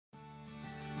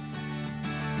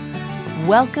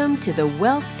Welcome to the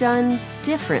Wealth Done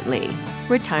Differently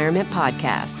Retirement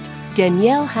Podcast.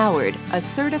 Danielle Howard, a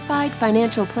certified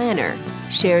financial planner,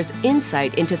 shares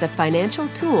insight into the financial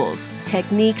tools,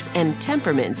 techniques, and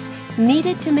temperaments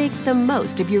needed to make the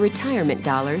most of your retirement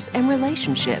dollars and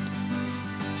relationships.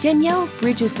 Danielle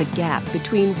bridges the gap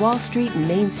between Wall Street and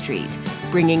Main Street,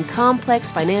 bringing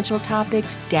complex financial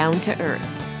topics down to earth.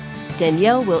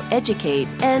 Danielle will educate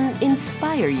and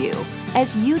inspire you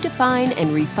as you define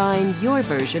and refine your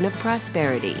version of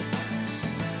prosperity.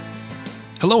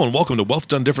 Hello and welcome to Wealth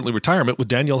Done Differently Retirement with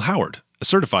Danielle Howard, a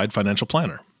certified financial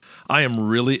planner. I am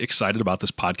really excited about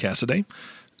this podcast today.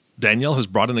 Danielle has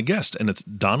brought in a guest, and it's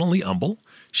Donna Lee Umble.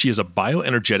 She is a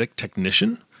bioenergetic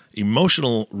technician,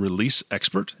 emotional release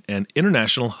expert, and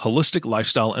international holistic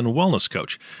lifestyle and wellness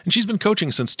coach. And she's been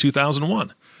coaching since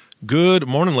 2001. Good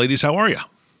morning, ladies. How are you?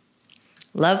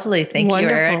 Lovely. Thank you,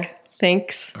 Eric.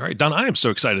 Thanks. All right, Donna, I am so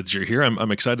excited that you're here.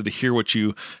 I'm excited to hear what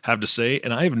you have to say.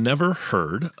 And I have never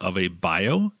heard of a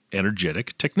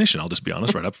bioenergetic technician. I'll just be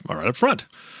honest right up front.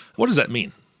 What does that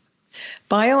mean?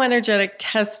 Bioenergetic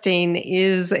testing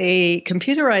is a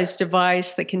computerized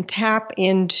device that can tap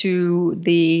into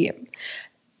the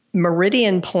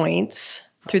meridian points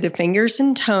through the fingers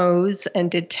and toes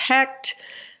and detect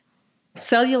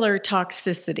cellular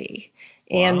toxicity.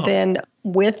 And then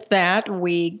with that,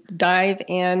 we dive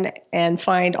in and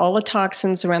find all the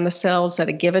toxins around the cells at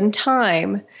a given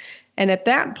time. And at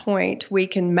that point, we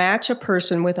can match a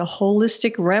person with a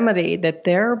holistic remedy that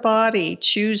their body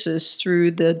chooses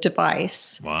through the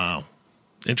device. Wow.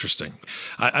 Interesting.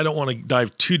 I don't want to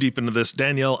dive too deep into this.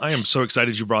 Danielle, I am so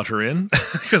excited you brought her in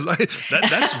because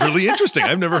that's really interesting.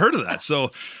 I've never heard of that.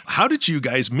 So how did you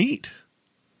guys meet?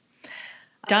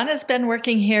 Donna's been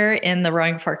working here in the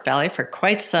Roaring Fork Valley for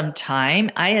quite some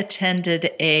time. I attended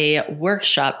a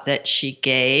workshop that she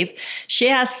gave. She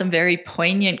asked some very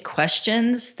poignant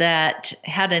questions that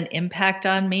had an impact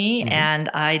on me, and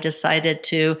I decided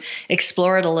to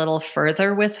explore it a little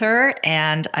further with her,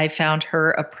 and I found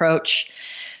her approach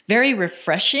very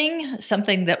refreshing,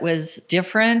 something that was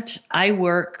different. I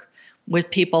work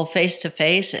with people face to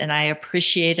face, and I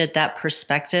appreciated that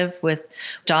perspective with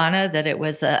Donna, that it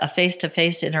was a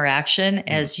face-to-face interaction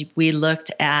as we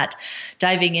looked at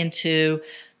diving into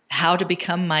how to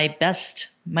become my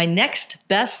next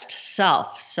best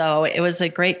self. So it was a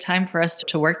great time for us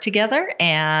to work together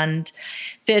and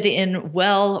fit in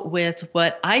well with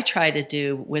what I try to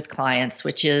do with clients,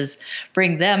 which is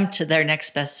bring them to their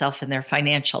next best self in their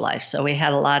financial life. So we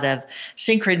had a lot of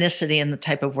synchronicity in the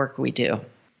type of work we do.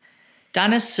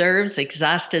 Donna serves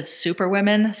exhausted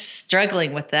superwomen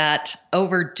struggling with that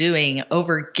overdoing,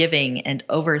 overgiving, and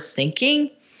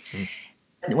overthinking.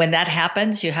 When that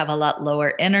happens, you have a lot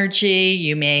lower energy.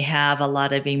 You may have a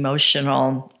lot of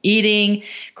emotional eating,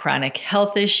 chronic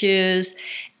health issues.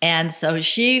 And so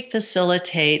she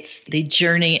facilitates the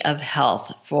journey of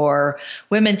health for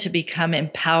women to become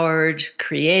empowered,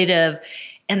 creative,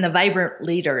 and the vibrant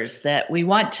leaders that we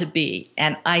want to be.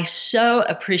 And I so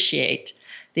appreciate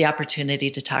the opportunity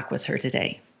to talk with her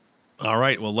today. All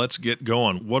right, well, let's get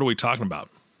going. What are we talking about?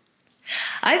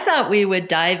 I thought we would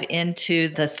dive into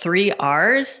the 3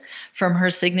 R's from her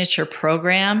signature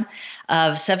program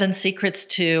of 7 Secrets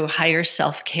to Higher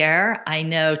Self-Care. I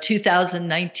know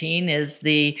 2019 is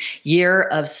the year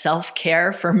of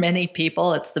self-care for many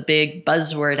people. It's the big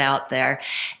buzzword out there.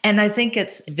 And I think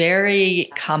it's very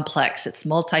complex. It's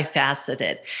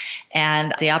multifaceted.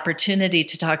 And the opportunity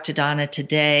to talk to Donna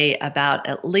today about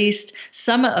at least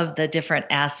some of the different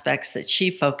aspects that she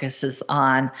focuses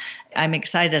on, I'm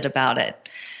excited about it.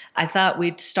 I thought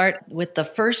we'd start with the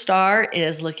first R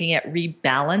is looking at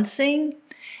rebalancing.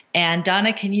 And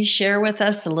Donna, can you share with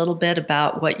us a little bit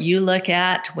about what you look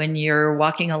at when you're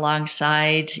walking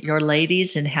alongside your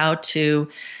ladies and how to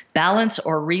balance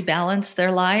or rebalance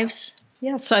their lives?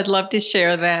 Yes, I'd love to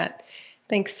share that.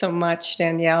 Thanks so much,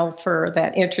 Danielle, for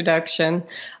that introduction.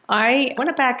 I want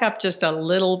to back up just a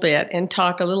little bit and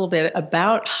talk a little bit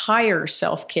about higher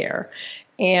self-care.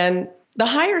 And the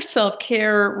higher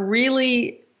self-care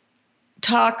really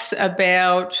talks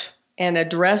about and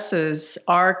addresses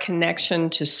our connection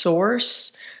to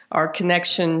source, our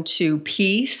connection to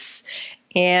peace.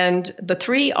 And the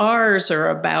 3 R's are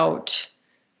about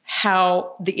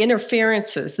how the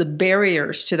interferences, the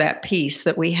barriers to that peace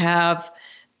that we have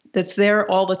that's there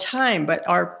all the time. But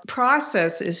our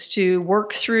process is to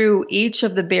work through each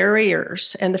of the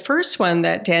barriers. And the first one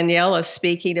that Danielle is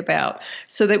speaking about,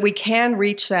 so that we can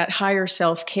reach that higher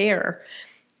self-care,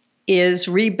 is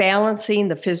rebalancing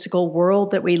the physical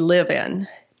world that we live in.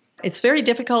 It's very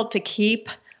difficult to keep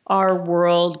our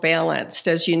world balanced.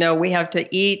 As you know, we have to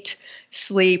eat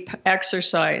sleep,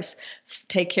 exercise,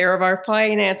 take care of our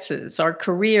finances, our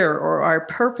career, or our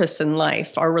purpose in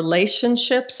life, our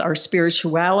relationships, our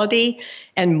spirituality,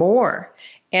 and more.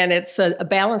 And it's a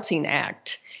balancing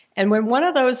act. And when one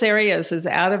of those areas is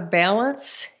out of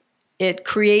balance, it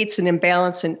creates an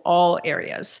imbalance in all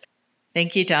areas.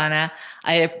 Thank you, Donna.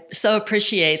 I so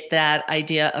appreciate that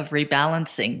idea of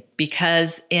rebalancing,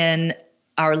 because in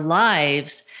our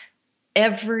lives,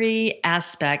 every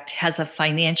aspect has a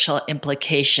financial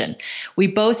implication. We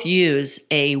both use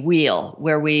a wheel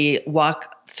where we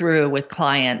walk through with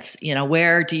clients,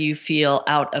 where do you feel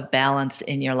out of balance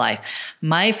in your life?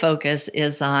 My focus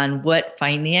is on what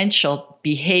financial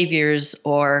behaviors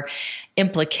or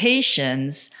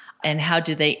implications and how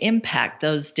do they impact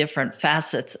those different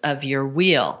facets of your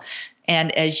wheel.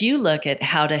 And as you look at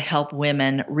how to help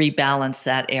women rebalance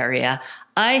that area,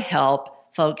 I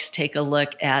help folks take a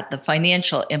look at the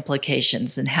financial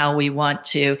implications and how we want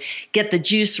to get the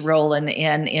juice rolling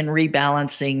in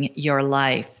rebalancing your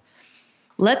life.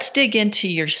 Let's dig into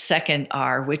your second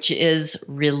R, which is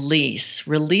release.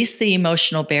 Release the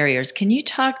emotional barriers. Can you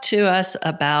talk to us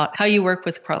about how you work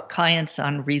with clients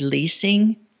on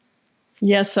releasing?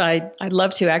 Yes, I'd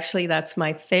love to. Actually, that's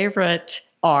my favorite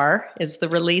R, is the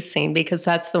releasing, because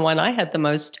that's the one I had the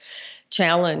most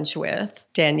challenge with,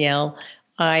 Danielle.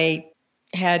 I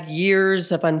had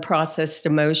years of unprocessed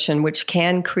emotion, which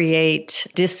can create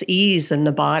dis-ease in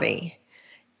the body,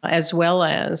 as well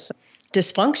as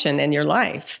dysfunction in your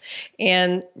life.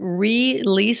 And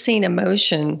releasing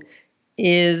emotion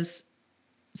is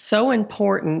so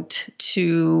important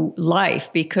to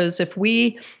life, because if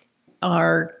we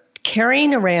are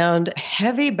carrying around a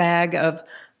heavy bag of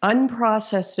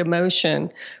unprocessed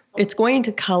emotion, it's going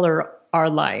to color our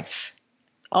life,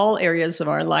 all areas of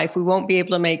our life. We won't be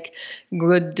able to make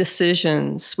good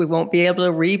decisions. We won't be able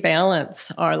to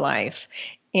rebalance our life.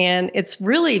 And it's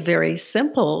really very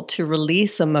simple to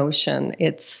release emotion.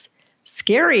 It's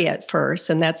scary at first,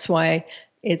 and that's why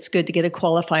it's good to get a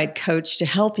qualified coach to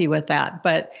help you with that.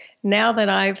 But now that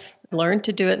I've learned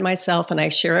to do it myself and I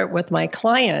share it with my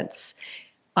clients,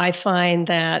 I find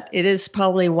that it is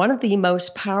probably one of the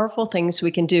most powerful things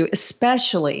we can do,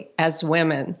 especially as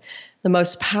women. The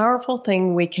most powerful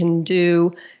thing we can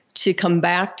do to come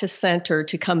back to center,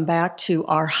 to come back to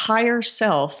our higher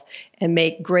self and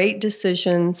make great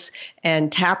decisions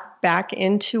and tap back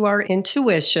into our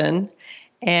intuition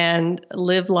and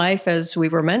live life as we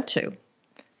were meant to.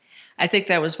 I think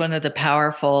that was one of the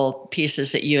powerful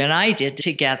pieces that you and I did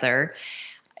together,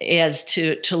 is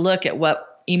to look at what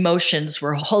emotions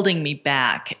were holding me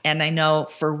back. And I know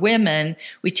for women,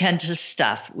 we tend to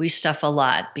stuff. We stuff a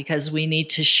lot because we need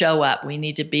to show up. We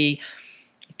need to be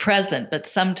present. But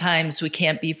sometimes we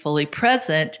can't be fully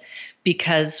present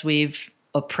because we've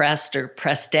oppressed or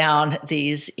pressed down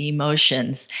these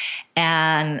emotions.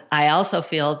 And I also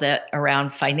feel that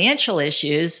around financial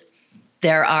issues,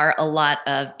 there are a lot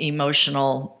of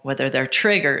emotional, whether they're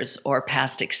triggers or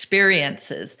past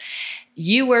experiences.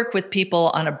 You work with people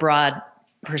on a broad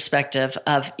perspective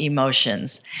of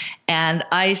emotions. And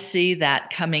I see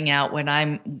that coming out when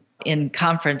I'm in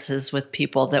conferences with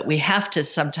people, that we have to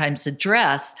sometimes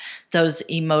address those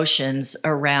emotions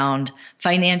around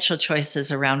financial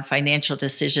choices, around financial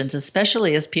decisions,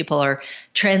 especially as people are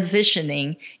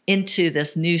transitioning into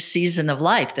this new season of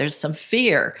life. There's some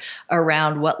fear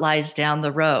around what lies down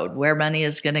the road, where money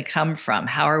is going to come from,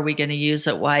 how are we going to use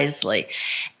it wisely.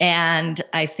 And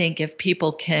I think if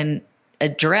people can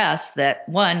address that,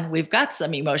 one, we've got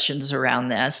some emotions around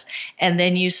this, and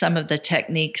then use some of the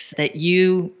techniques that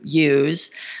you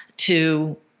use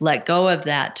to let go of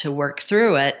that, to work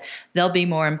through it, they'll be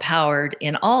more empowered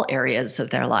in all areas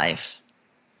of their life.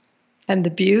 And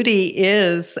the beauty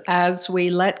is, as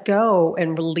we let go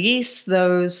and release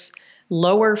those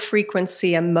lower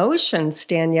frequency emotions,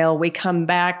 Danielle, we come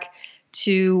back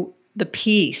to the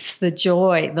peace, the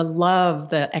joy, the love,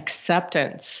 the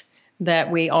acceptance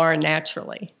that we are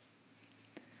naturally.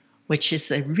 Which is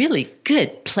a really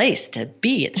good place to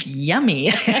be. It's yummy.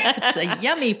 It's a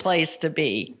yummy place to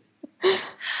be.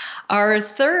 Our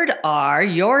third R,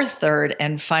 your third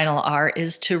and final R,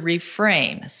 is to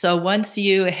reframe. So once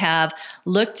you have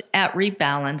looked at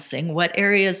rebalancing, what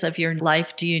areas of your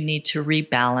life do you need to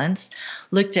rebalance?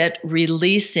 Looked at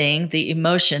releasing the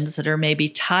emotions that are maybe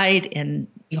tied in,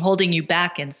 holding you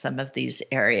back in some of these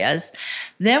areas.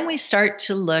 Then we start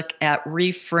to look at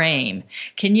reframe.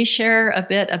 Can you share a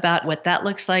bit about what that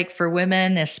looks like for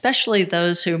women, especially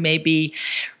those who may be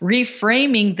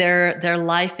reframing their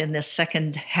life in this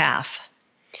second half?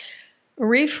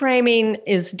 Reframing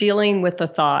is dealing with the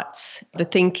thoughts, the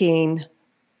thinking,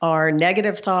 our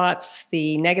negative thoughts,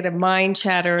 the negative mind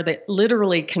chatter that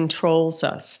literally controls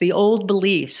us, the old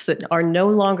beliefs that are no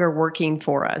longer working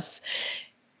for us.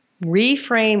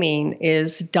 Reframing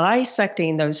is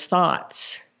dissecting those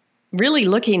thoughts, really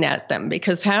looking at them,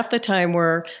 because half the time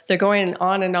they're going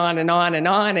on and on and on and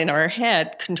on in our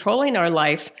head, controlling our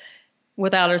life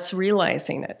without us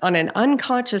realizing it on an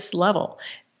unconscious level,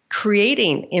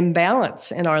 creating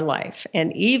imbalance in our life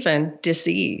and even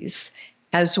disease.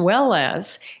 As well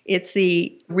as it's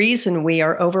the reason we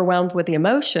are overwhelmed with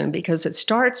emotion, because it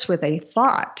starts with a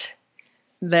thought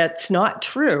that's not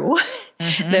true,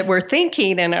 that we're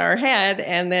thinking in our head,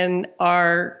 and then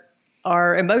our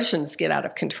emotions get out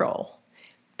of control.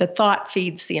 The thought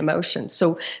feeds the emotion.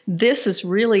 So this is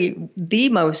really the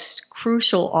most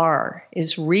crucial R,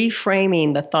 is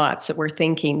reframing the thoughts that we're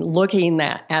thinking, looking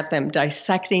at them,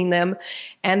 dissecting them,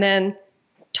 and then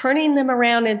turning them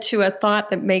around into a thought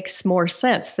that makes more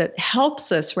sense, that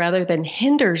helps us rather than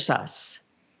hinders us.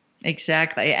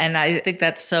 Exactly. And I think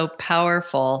that's so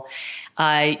powerful.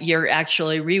 You're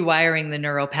actually rewiring the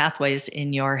neural pathways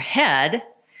in your head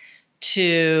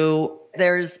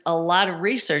there's a lot of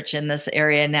research in this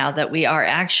area now that we are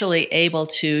actually able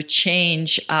to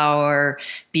change our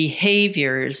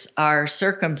behaviors, our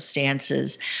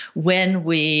circumstances, when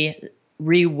we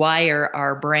rewire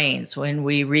our brains, when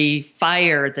we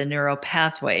refire the neural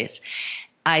pathways.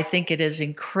 I think it is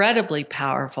incredibly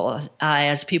powerful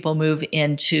as people move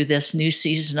into this new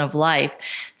season of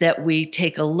life that we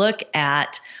take a look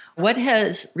at what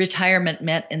has retirement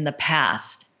meant in the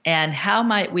past and how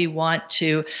might we want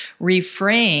to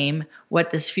reframe what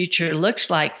this future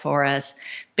looks like for us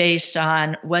based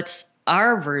on what's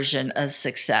our version of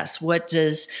success. What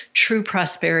does true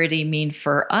prosperity mean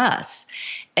for us?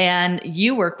 And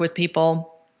you work with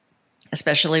people,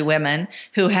 especially women,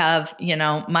 who have,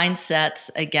 mindsets,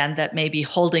 again, that may be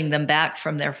holding them back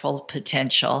from their full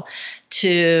potential,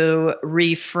 to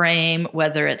reframe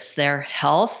whether it's their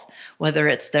health, whether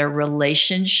it's their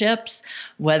relationships,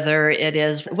 whether it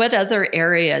is, what other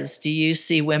areas do you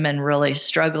see women really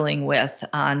struggling with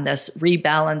on this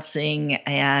rebalancing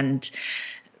and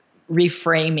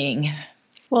reframing?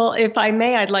 Well, if I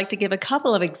may, I'd like to give a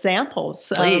couple of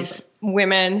examples. Please. Of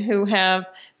women who have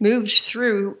moved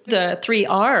through the 3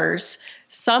 R's,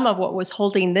 some of what was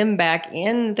holding them back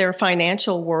in their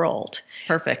financial world.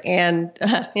 Perfect. And,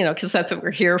 because that's what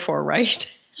we're here for,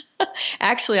 right?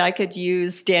 Actually, I could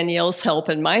use Danielle's help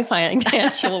in my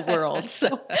financial world.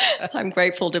 So I'm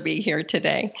grateful to be here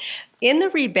today. In the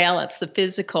rebalance, the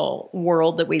physical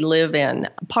world that we live in,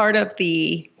 part of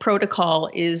the protocol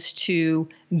is to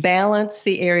balance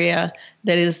the area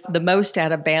that is the most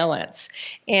out of balance.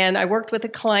 And I worked with a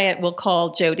client we'll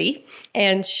call Jody,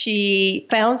 and she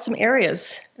found some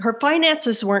areas. Her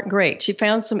finances weren't great. She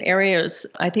found some areas,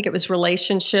 I think it was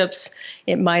relationships,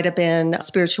 it might have been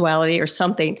spirituality or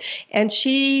something. And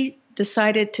she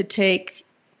decided to take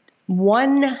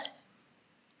one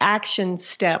action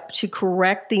step to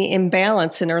correct the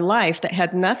imbalance in her life that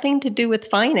had nothing to do with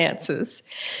finances.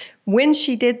 When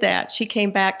she did that, she came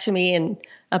back to me in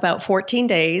about 14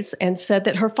 days and said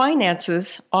that her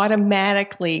finances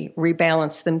automatically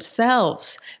rebalanced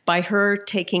themselves by her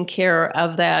taking care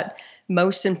of that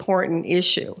most important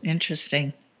issue.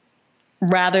 Interesting.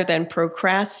 Rather than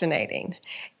procrastinating.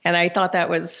 And I thought that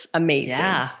was amazing.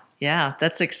 Yeah,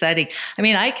 that's exciting. I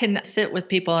mean, I can sit with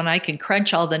people and I can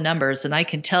crunch all the numbers and I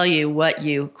can tell you what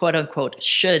you, quote unquote,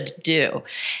 should do.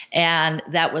 And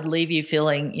that would leave you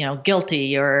feeling,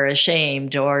 guilty or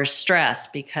ashamed or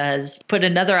stressed, because put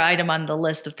another item on the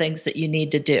list of things that you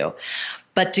need to do.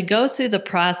 But to go through the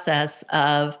process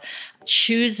of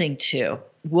choosing to,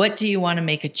 what do you want to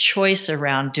make a choice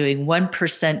around doing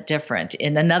 1% different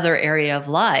in another area of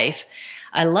life?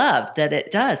 I love that it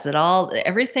does.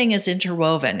 Everything is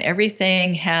interwoven.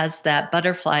 Everything has that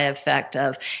butterfly effect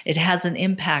of it has an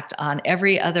impact on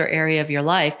every other area of your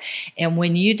life. And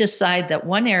when you decide that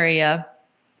one area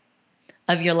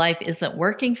of your life isn't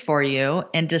working for you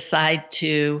and decide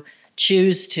to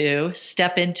choose to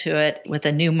step into it with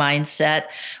a new mindset,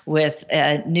 with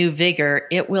a new vigor,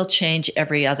 it will change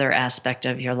every other aspect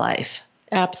of your life.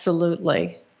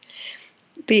 Absolutely.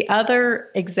 The other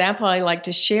example I like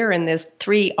to share in this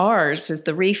 3 R's is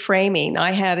the reframing.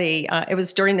 I had it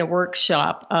was during a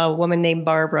workshop, a woman named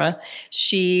Barbara.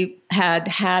 She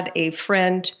had a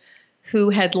friend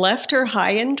who had left her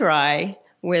high and dry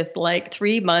with like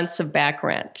 3 months of back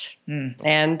rent.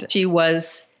 And she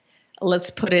was, let's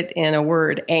put it in a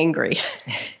word, angry,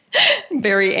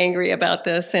 very angry about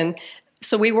this. And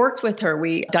So we worked with her.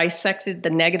 We dissected the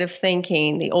negative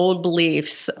thinking, the old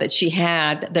beliefs that she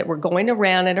had that were going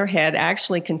around in her head,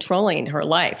 actually controlling her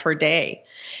life, her day.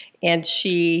 And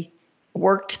she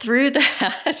worked through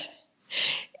that.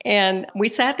 And we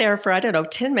sat there for,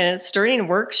 10 minutes during a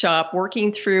workshop,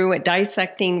 working through,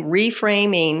 dissecting,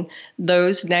 reframing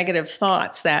those negative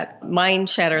thoughts, that mind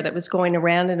chatter that was going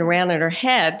around and around in her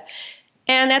head.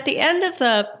 And at the end of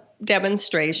the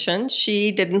demonstration,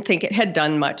 she didn't think it had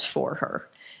done much for her.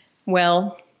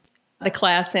 Well, the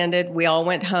class ended, we all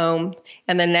went home,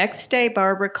 and the next day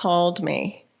Barbara called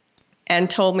me and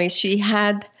told me she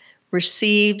had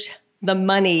received the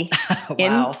money Wow.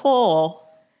 in full.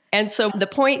 And so the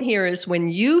point here is when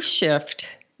you shift,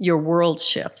 your world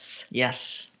shifts.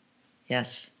 Yes.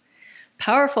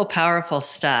 Powerful, powerful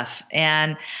stuff.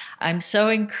 And I'm so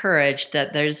encouraged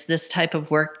that there's this type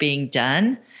of work being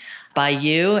done by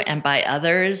you and by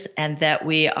others, and that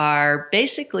we are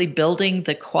basically building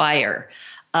the choir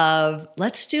of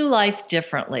let's do life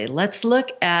differently. Let's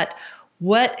look at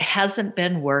what hasn't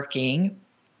been working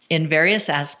in various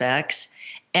aspects,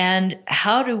 and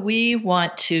how do we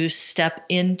want to step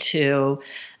into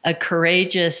a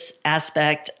courageous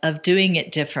aspect of doing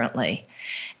it differently.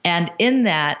 And in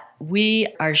that, we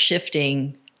are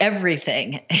shifting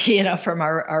everything, from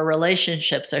our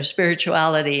relationships, our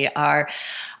spirituality, our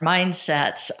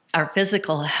mindsets, our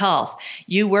physical health.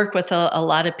 You work with a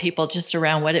lot of people just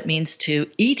around what it means to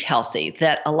eat healthy,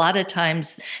 that a lot of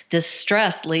times this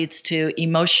stress leads to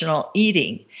emotional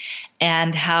eating,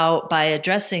 and how by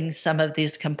addressing some of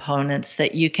these components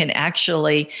that you can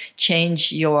actually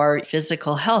change your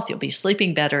physical health. You'll be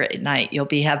sleeping better at night. You'll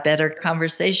have better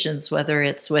conversations, whether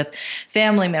it's with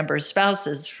family members,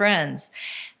 spouses, friends.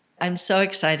 I'm so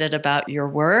excited about your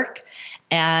work.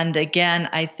 And again,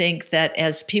 I think that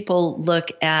as people look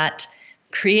at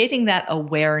creating that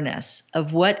awareness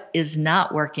of what is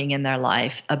not working in their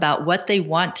life, about what they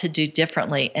want to do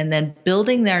differently, and then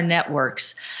building their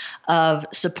networks of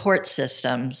support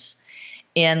systems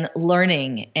in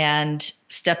learning and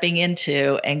stepping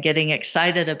into and getting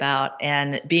excited about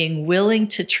and being willing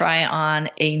to try on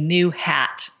a new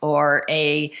hat or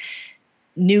a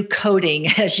new coating,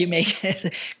 as you may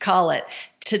call it,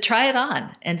 to try it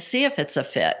on and see if it's a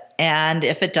fit. And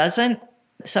if it doesn't,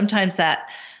 sometimes that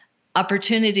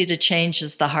opportunity to change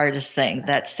is the hardest thing.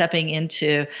 That stepping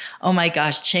into, oh my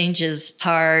gosh, change is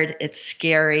hard, it's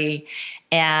scary,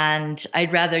 and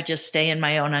I'd rather just stay in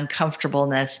my own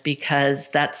uncomfortableness because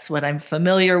that's what I'm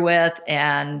familiar with.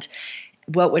 And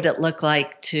what would it look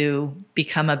like to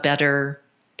become a better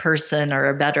person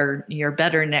or your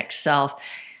better next self?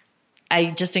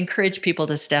 I just encourage people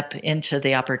to step into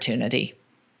the opportunity.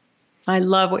 I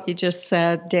love what you just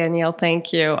said, Danielle.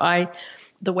 Thank you.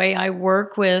 The way I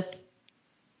work with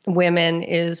women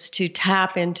is to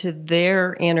tap into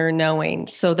their inner knowing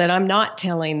so that I'm not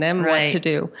telling them what to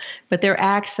do, but they're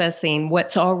accessing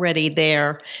what's already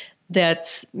there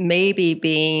that's maybe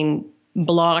being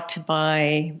blocked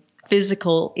by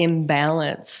physical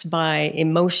imbalance, by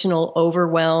emotional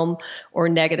overwhelm or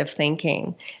negative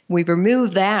thinking. We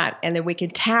remove that, and then we can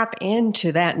tap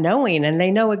into that knowing, and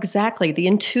they know exactly. The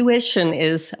intuition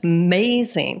is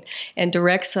amazing and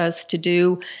directs us to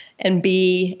do and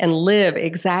be and live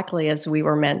exactly as we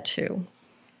were meant to.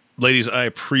 Ladies, I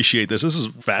appreciate this. This is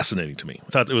fascinating to me.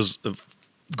 I thought it was a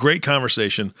great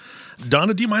conversation.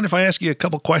 Donna, do you mind if I ask you a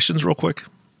couple questions real quick?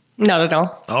 Not at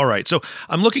all. All right. So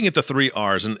I'm looking at the 3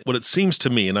 R's, and what it seems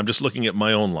to me, and I'm just looking at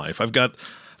my own life, I've got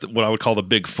what I would call the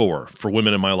big 4 for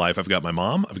women in my life. I've got my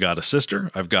mom, I've got a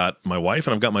sister, I've got my wife,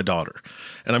 and I've got my daughter.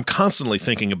 And I'm constantly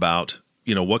thinking about,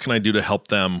 what can I do to help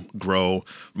them grow?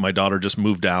 My daughter just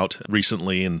moved out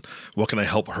recently, and what can I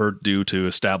help her do to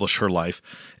establish her life?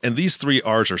 And these 3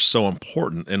 R's are so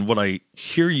important. And what I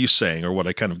hear you saying, or what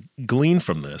I kind of glean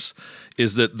from this,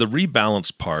 is that the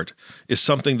rebalance part is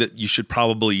something that you should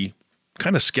probably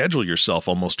kind of schedule yourself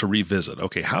almost to revisit.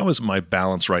 Okay, how is my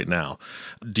balance right now?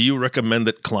 Do you recommend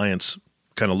that clients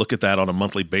kind of look at that on a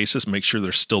monthly basis, make sure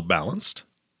they're still balanced?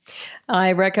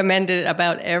 I recommend it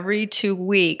about every 2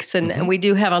 weeks. And we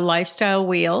do have a lifestyle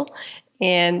wheel,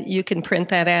 and you can print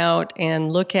that out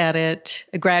and look at it.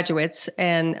 Graduates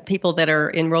and people that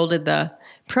are enrolled in the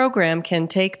program can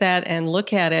take that and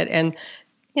look at it and,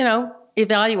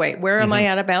 evaluate, where am I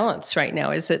out of balance right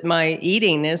now? Is it my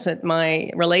eating? Is it my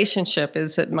relationship?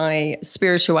 Is it my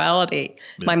spirituality,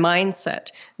 my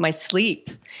mindset, my sleep?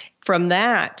 From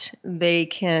that, they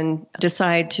can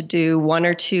decide to do 1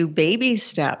 or 2 baby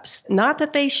steps. Not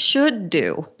that they should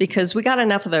do, because we got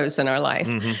enough of those in our life,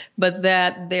 but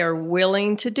that they're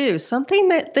willing to do something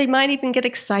that they might even get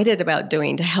excited about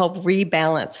doing to help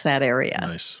rebalance that area.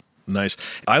 Nice. Nice.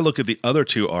 I look at the other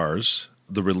two R's,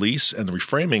 the release and the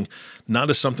reframing, not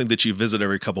as something that you visit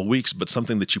every couple of weeks, but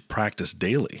something that you practice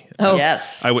daily. Oh,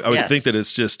 yes. I would think that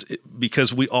it's just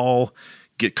because we all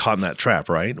get caught in that trap,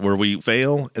 right? Where we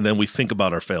fail and then we think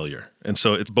about our failure. And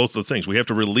so it's both those things. We have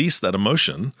to release that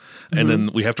emotion and then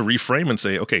we have to reframe and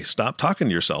say, okay, stop talking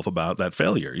to yourself about that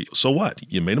failure. So what?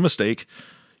 You made a mistake,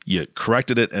 you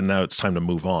corrected it, and now it's time to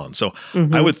move on. So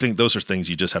I would think those are things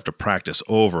you just have to practice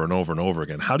over and over and over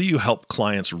again. How do you help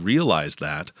clients realize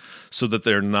that so that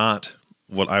they're not,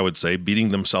 what I would say, beating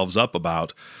themselves up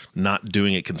about not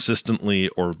doing it consistently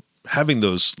or having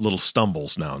those little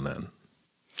stumbles now and then?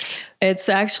 It's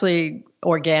actually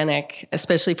organic,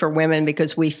 especially for women,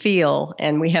 because we feel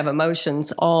and we have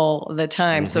emotions all the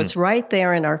time. So it's right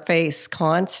there in our face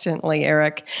constantly,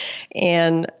 Eric.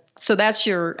 And so that's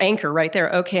your anchor right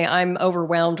there. Okay, I'm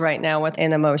overwhelmed right now with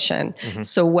an emotion.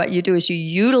 So what you do is you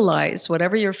utilize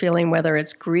whatever you're feeling, whether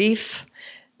it's grief,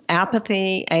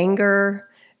 apathy, anger,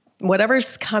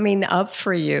 whatever's coming up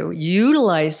for you,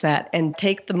 utilize that and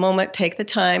take the moment, take the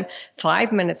time.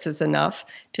 5 minutes is enough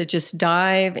to just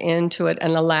dive into it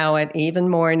and allow it even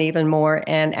more and even more.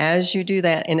 And as you do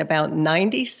that, in about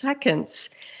 90 seconds,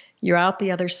 you're out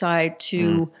the other side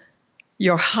to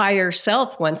your higher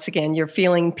self. Once again, you're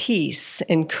feeling peace,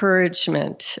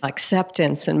 encouragement,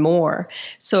 acceptance, and more.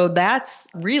 So that's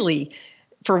really,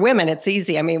 for women, it's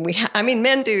easy. I mean,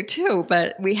 men do too,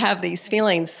 but we have these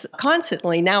feelings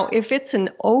constantly. Now, if it's an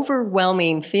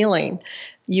overwhelming feeling,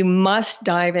 you must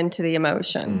dive into the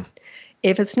emotion.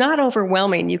 If it's not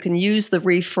overwhelming, you can use the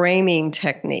reframing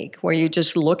technique where you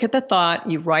just look at the thought,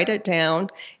 you write it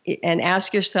down, and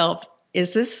ask yourself,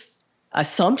 is this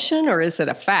assumption or is it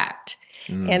a fact?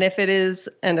 And if it is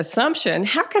an assumption,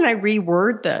 how can I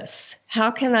reword this?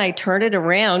 How can I turn it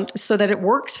around so that it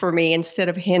works for me instead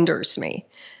of hinders me?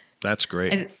 That's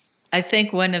great. I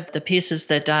think one of the pieces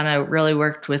that Donna really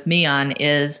worked with me on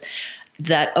is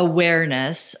that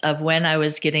awareness of when I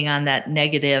was getting on that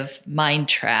negative mind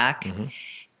track.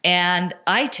 And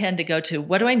I tend to go to,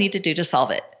 what do I need to do to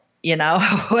solve it? You know,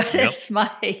 what is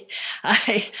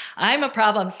I'm a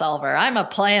problem solver. I'm a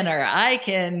planner. I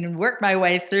can work my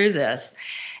way through this.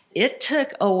 It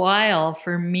took a while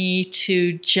for me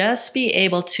to just be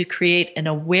able to create an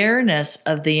awareness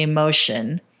of the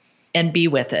emotion and be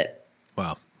with it.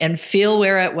 Wow. And feel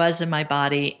where it was in my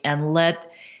body and let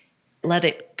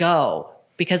it go.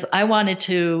 Because I wanted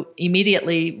to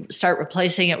immediately start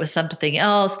replacing it with something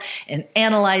else and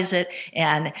analyze it.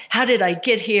 And how did I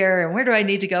get here? And where do I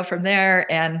need to go from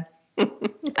there? And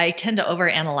I tend to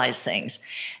overanalyze things.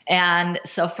 And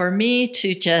so for me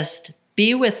to just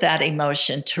be with that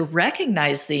emotion, to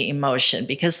recognize the emotion,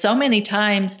 because so many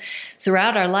times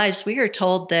throughout our lives, we are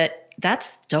told that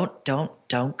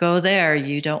don't go there.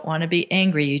 You don't want to be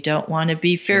angry. You don't want to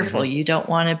be fearful. You don't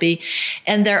want to be,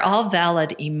 and they're all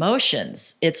valid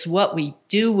emotions. It's what we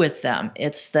do with them.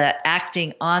 It's the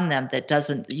acting on them that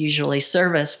doesn't usually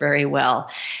serve us very well.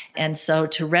 And so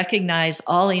to recognize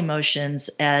all emotions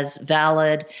as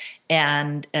valid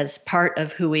and as part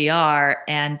of who we are,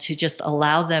 and to just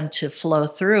allow them to flow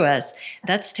through us,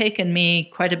 that's taken me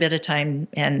quite a bit of time,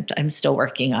 and I'm still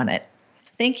working on it.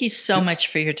 Thank you so much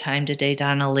for your time today,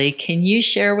 Donna Lee. Can you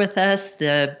share with us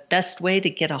the best way to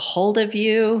get a hold of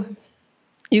you?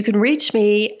 You can reach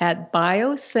me at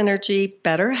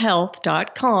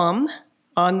biosynergybetterhealth.com.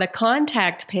 On the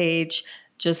contact page,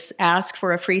 just ask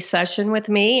for a free session with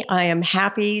me. I am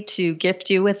happy to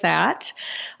gift you with that.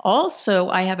 Also,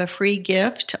 I have a free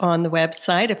gift on the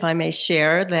website, if I may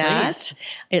share that. Please.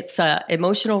 It's an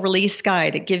emotional release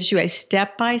guide. It gives you a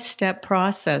step-by-step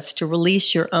process to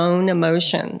release your own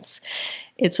emotions.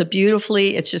 It's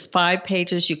just 5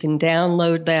 pages. You can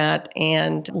download that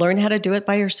and learn how to do it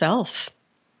by yourself.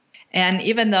 And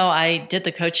even though I did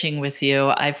the coaching with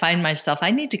you, I find myself, I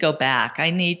need to go back.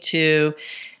 I need to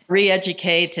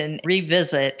re-educate and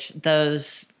revisit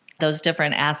those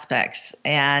different aspects.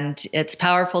 And it's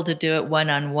powerful to do it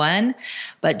one-on-one.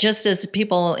 But just as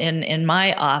people in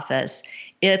my office,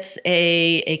 it's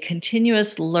a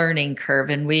continuous learning curve.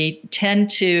 And we tend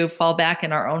to fall back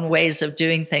in our own ways of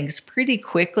doing things pretty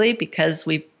quickly because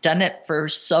we've done it for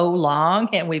so long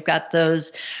and we've got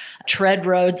those tread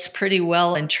roads pretty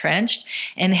well entrenched,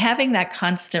 and having that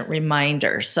constant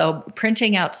reminder. So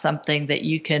printing out something that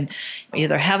you can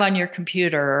either have on your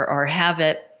computer or have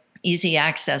it easy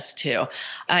access to.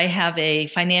 I have a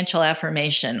financial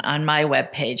affirmation on my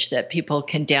webpage that people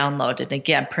can download. And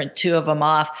again, print 2 of them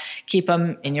off, keep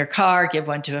them in your car, give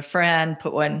one to a friend,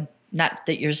 put one not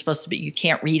that you're supposed to be, you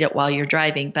can't read it while you're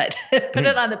driving, but put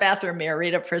it on the bathroom mirror,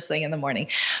 read it first thing in the morning.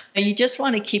 But you just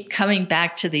want to keep coming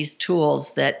back to these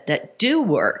tools that do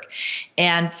work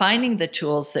and finding the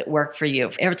tools that work for you.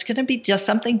 It's going to be just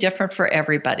something different for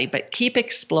everybody, but keep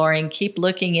exploring, keep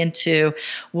looking into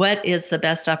what is the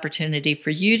best opportunity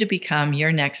for you to become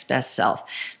your next best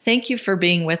self. Thank you for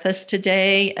being with us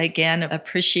today. Again,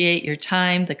 appreciate your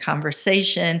time, the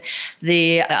conversation,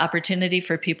 the opportunity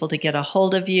for people to get a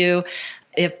hold of you.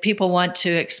 If people want to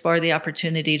explore the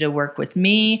opportunity to work with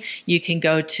me, you can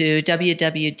go to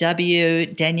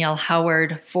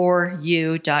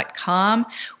www.daniellehoward4u.com.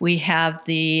 We have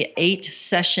the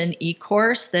 8-session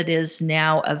e-course that is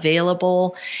now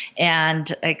available,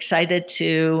 and excited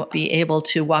to be able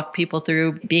to walk people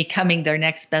through becoming their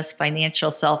next best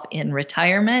financial self in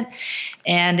retirement.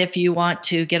 And if you want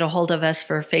to get a hold of us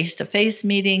for face-to-face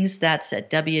meetings, that's at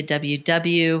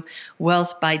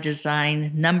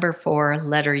www.wealthbydesign4u.com.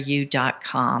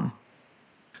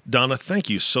 Donna, thank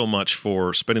you so much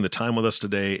for spending the time with us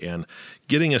today and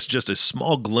getting us just a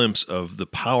small glimpse of the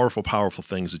powerful, powerful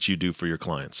things that you do for your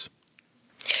clients.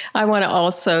 I want to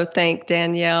also thank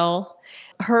Danielle.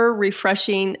 Her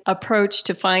refreshing approach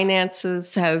to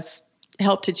finances has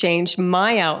helped to change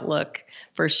my outlook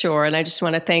for sure. And I just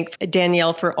want to thank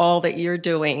Danielle for all that you're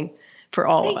doing for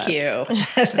all of us. Thank you.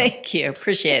 Thank you.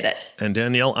 Appreciate it. And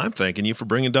Danielle, I'm thanking you for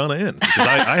bringing Donna in, because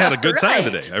I had a good time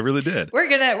today. I really did. We're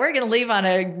gonna leave on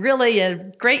a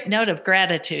great note of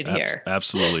gratitude here.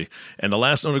 Absolutely. And the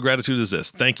last note of gratitude is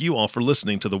this. Thank you all for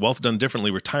listening to the Wealth Done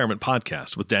Differently Retirement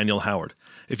Podcast with Danielle Howard.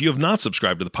 If you have not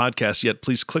subscribed to the podcast yet,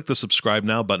 please click the subscribe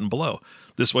now button below.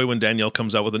 This way, when Danielle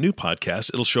comes out with a new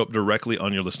podcast, it'll show up directly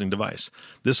on your listening device.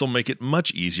 This will make it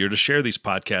much easier to share these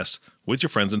podcasts with your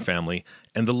friends and family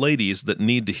and the ladies that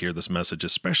need to hear this message,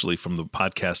 especially from the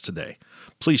podcast today.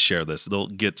 Please share this. They'll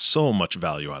get so much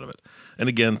value out of it. And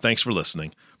again, thanks for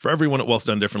listening. For everyone at Wealth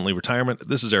Done Differently Retirement,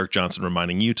 this is Eric Johnson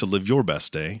reminding you to live your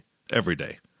best day every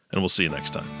day. And we'll see you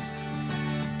next time.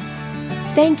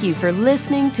 Thank you for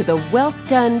listening to the Wealth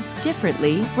Done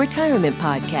Differently Retirement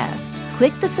Podcast.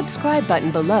 Click the subscribe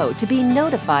button below to be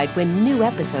notified when new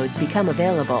episodes become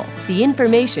available. The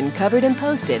information covered and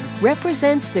posted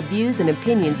represents the views and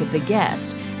opinions of the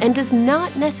guest and does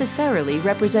not necessarily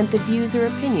represent the views or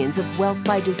opinions of Wealth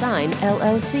by Design,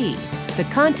 LLC. The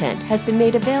content has been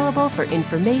made available for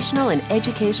informational and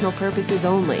educational purposes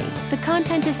only. The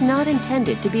content is not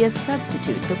intended to be a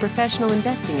substitute for professional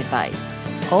investing advice.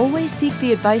 Always seek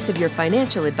the advice of your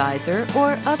financial advisor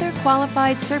or other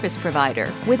qualified service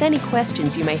provider with any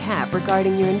questions you may have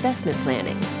regarding your investment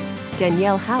planning.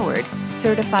 Danielle Howard,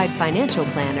 Certified Financial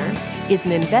Planner, is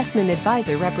an investment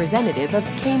advisor representative of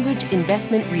Cambridge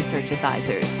Investment Research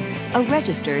Advisors, a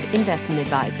registered investment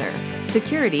advisor.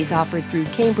 Securities offered through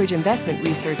Cambridge Investment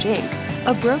Research, Inc.,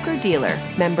 a broker-dealer,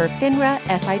 member FINRA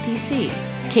SIPC.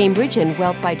 Cambridge and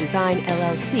Wealth by Design,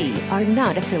 LLC are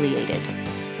not affiliated.